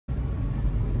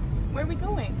Where are we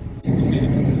going?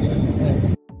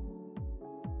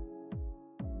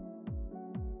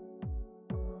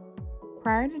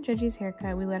 Prior to Giaci's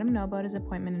haircut, we let him know about his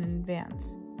appointment in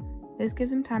advance. This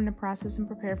gives him time to process and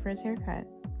prepare for his haircut.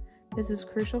 This is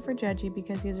crucial for Giaci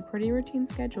because he has a pretty routine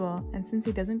schedule, and since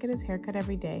he doesn't get his haircut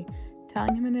every day,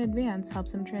 telling him in advance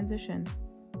helps him transition.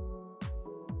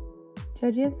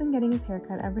 Giaci has been getting his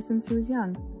haircut ever since he was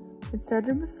young. It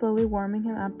started with slowly warming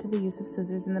him up to the use of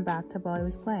scissors in the bathtub while he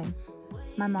was playing.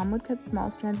 My mom would cut small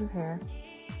strands of hair.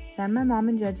 Then my mom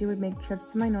and Giaci would make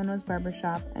trips to my nono's barber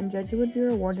shop, and Giaci would be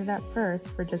rewarded at first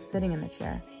for just sitting in the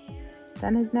chair.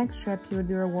 Then his next trip he would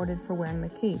be rewarded for wearing the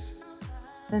cape.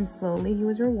 Then slowly he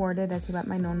was rewarded as he let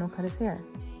my nono cut his hair.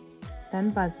 Then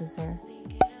buzz his hair.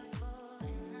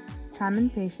 Time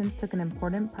and patience took an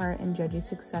important part in Giaci's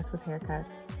success with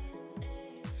haircuts.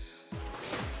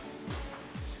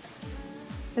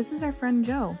 This is our friend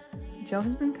Joe. Joe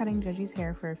has been cutting Giaci's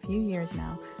hair for a few years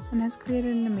now and has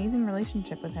created an amazing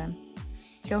relationship with him.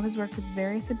 Joe has worked with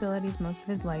various abilities most of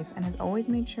his life and has always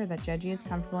made sure that Giaci is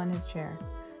comfortable in his chair.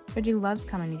 Giaci loves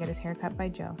coming to get his hair cut by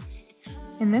Joe.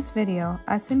 In this video,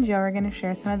 us and Joe are going to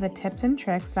share some of the tips and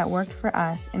tricks that worked for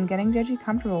us in getting Giaci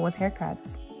comfortable with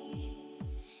haircuts.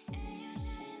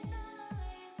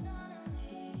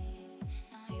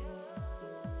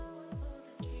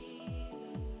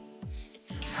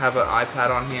 Have an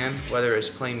iPad on hand, whether it's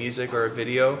playing music or a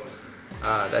video.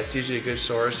 That's usually a good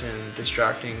source in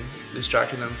distracting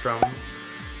them from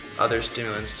other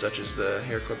stimulants such as the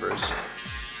hair clippers.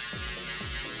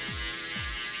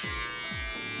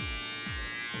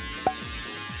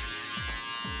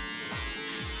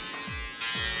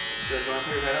 Do you want to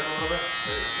put your head up a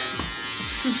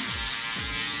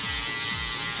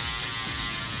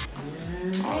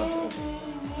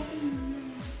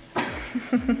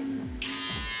little bit?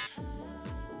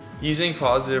 Using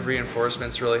positive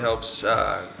reinforcements really helps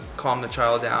calm the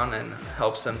child down and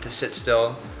helps them to sit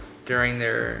still during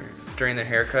their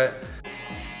haircut.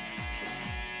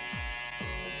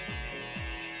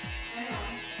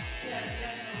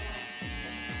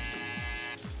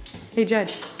 Hey,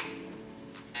 Judge.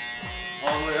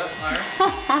 All the way up, higher.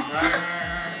 Higher.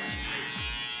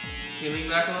 Can you lean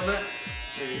back a little bit?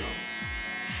 There you go.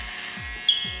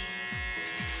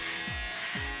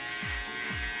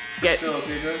 Still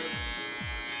okay, good?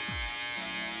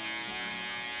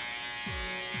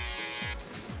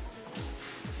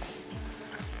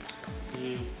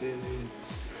 You did it.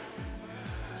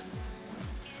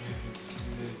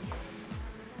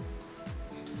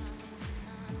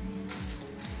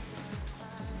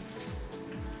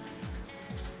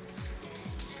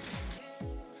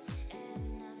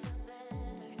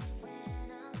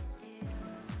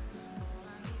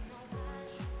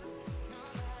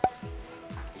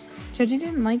 Giaci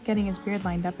didn't like getting his beard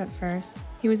lined up at first.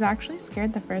 He was actually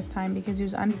scared the first time because he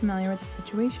was unfamiliar with the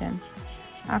situation.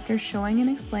 After showing and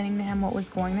explaining to him what was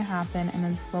going to happen and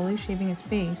then slowly shaving his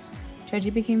face,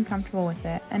 Giaci became comfortable with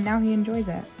it, and now he enjoys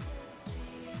it.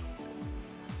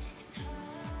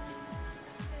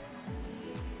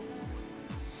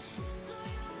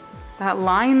 That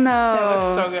line though! That looks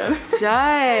so good.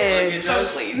 Judge! So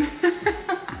clean.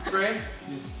 Spray?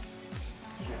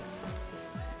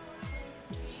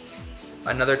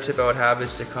 Another tip I would have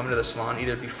is to come to the salon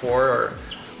either before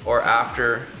or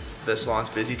after the salon's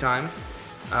busy time.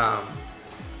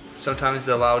 Sometimes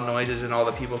the loud noises and all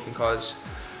the people can cause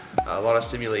a lot of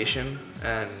stimulation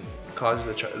and cause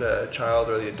the child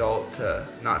or the adult to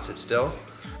not sit still.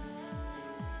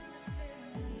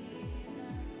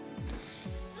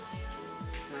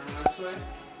 Turn this way.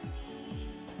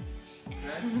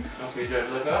 Okay. Okay, Judge,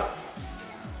 look up.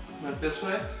 Look this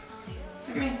way.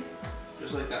 Look at me.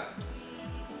 Just like that.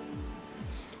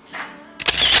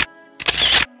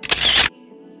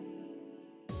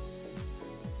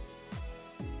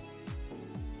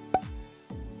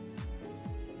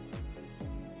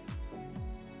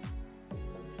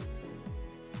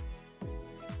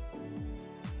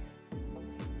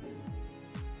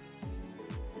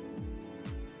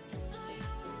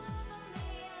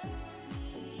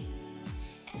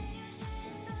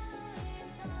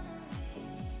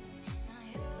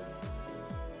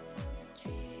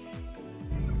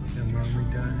 And when we're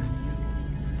done,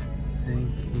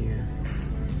 thank you.